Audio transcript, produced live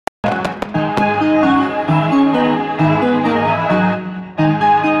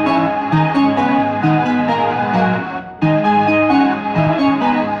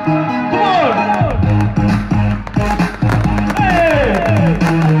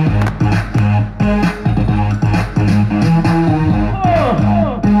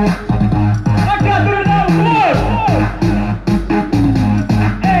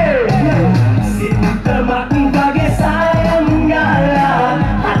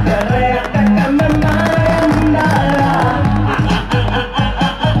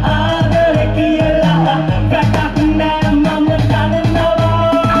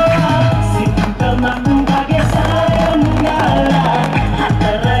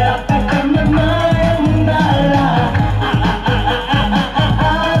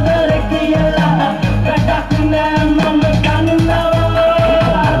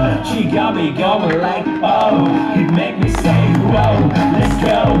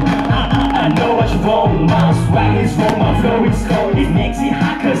you want. My swag is raw, my flow is cold. It makes it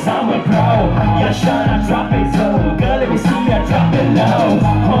hot cause I'm a pro. Yeah, shine, I drop it low. Girl, let me see I drop it low.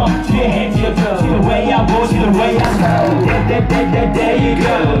 To your head, to your toe. See the way I walk, see the way I go. There you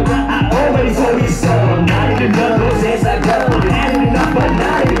go. I already told you so. Not even know those days I go. Had enough, but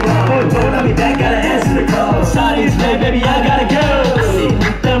not anymore. Don't let me back, gotta answer the call. Sorry, it's late, baby, I gotta go.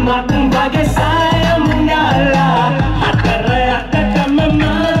 Siththamak bagai saya mengalah. Hati kata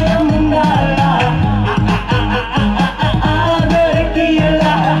memaya mengalah.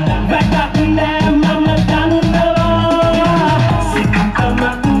 Berkilah, bakat nama dan nama.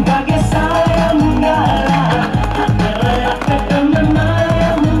 Siththamak bagai saya mengalah. Hati kata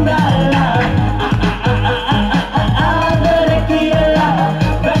memaya mengalah. Berkilah,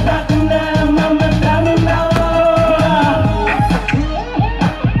 bakat nama dan nama.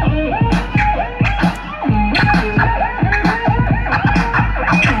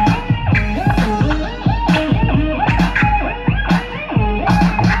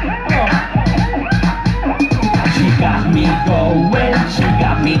 She got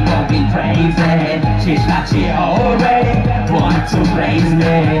me going crazy. She's like she already want to praise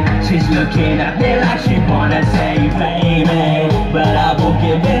me. She's looking at me like she wanna say baby, but I won't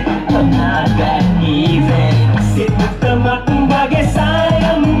give it, I'm not that easy. Siththamak bagai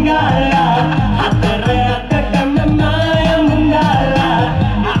saya mengalah. Hati kata memaya mengalah.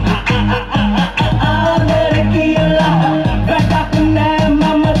 Berkilah, bakat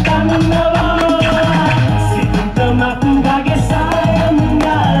nama dan nama. Siththamak bagai saya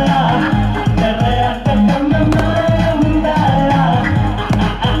mengalah. Hati kata memaya mengalah.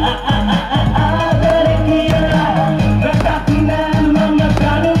 Berkilah, bakat nama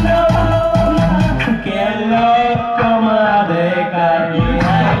dan nama.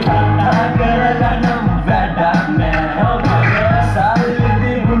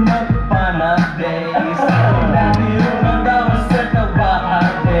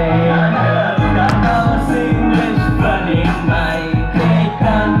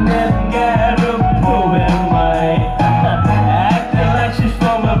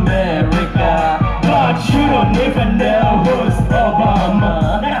 You don't even know who's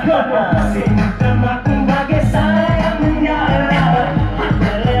Obama. Siththamak bagai saya mengalah.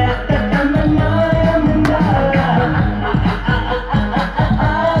 Hati kata memaya mengalah.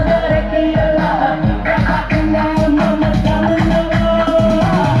 Berkilah, bakat nama dan nama.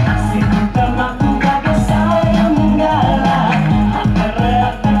 Siththamak bagai saya mengalah. Hati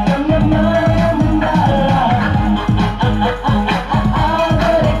kata memaya mengalah.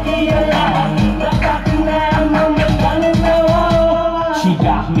 Berkilah, bakat she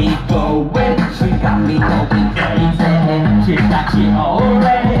got me going, she got me going crazy. She's like she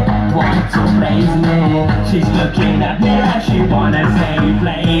already want to praise me. She's looking at me like she wanna say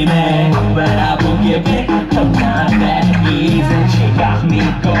play me, but I won't give it, I'm not that easy. She got me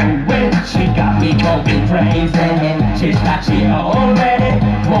going, she got me going crazy. She's like she already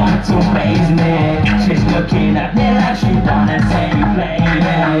want to praise me. She's looking at me like she wanna say play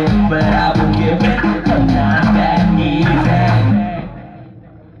me, but I won't give it, I'm not that easy.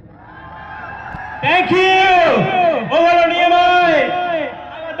 Thank you! Walang niya may!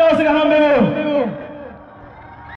 Ang daw sa kahambi mo!